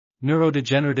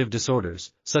Neurodegenerative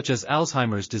disorders, such as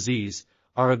Alzheimer's disease,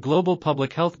 are a global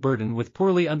public health burden with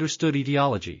poorly understood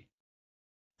etiology.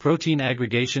 Protein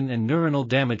aggregation and neuronal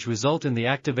damage result in the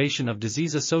activation of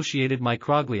disease-associated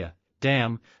microglia,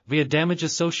 DAM, via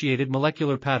damage-associated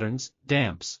molecular patterns,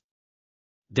 DAMPs.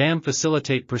 DAM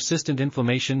facilitate persistent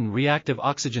inflammation and reactive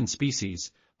oxygen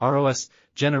species, ROS,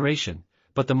 generation,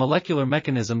 but the molecular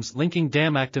mechanisms linking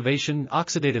DAM activation and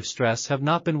oxidative stress have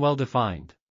not been well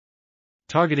defined.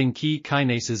 Targeting key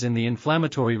kinases in the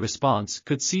inflammatory response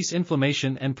could cease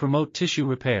inflammation and promote tissue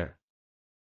repair.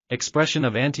 Expression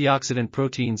of antioxidant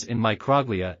proteins in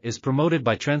microglia is promoted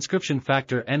by transcription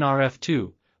factor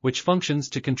NRF2, which functions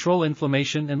to control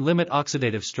inflammation and limit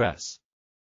oxidative stress.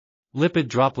 Lipid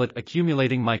droplet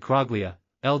accumulating microglia,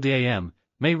 LDAM,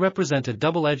 may represent a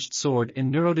double-edged sword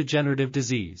in neurodegenerative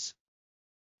disease.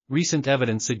 Recent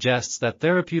evidence suggests that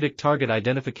therapeutic target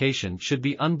identification should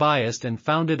be unbiased and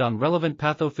founded on relevant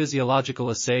pathophysiological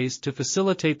assays to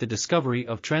facilitate the discovery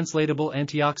of translatable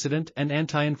antioxidant and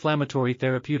anti-inflammatory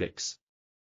therapeutics.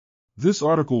 This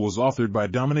article was authored by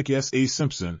Dominic S. A.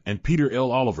 Simpson and Peter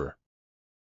L. Oliver.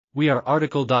 We are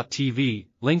RTCLTV,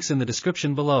 links in the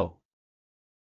description below.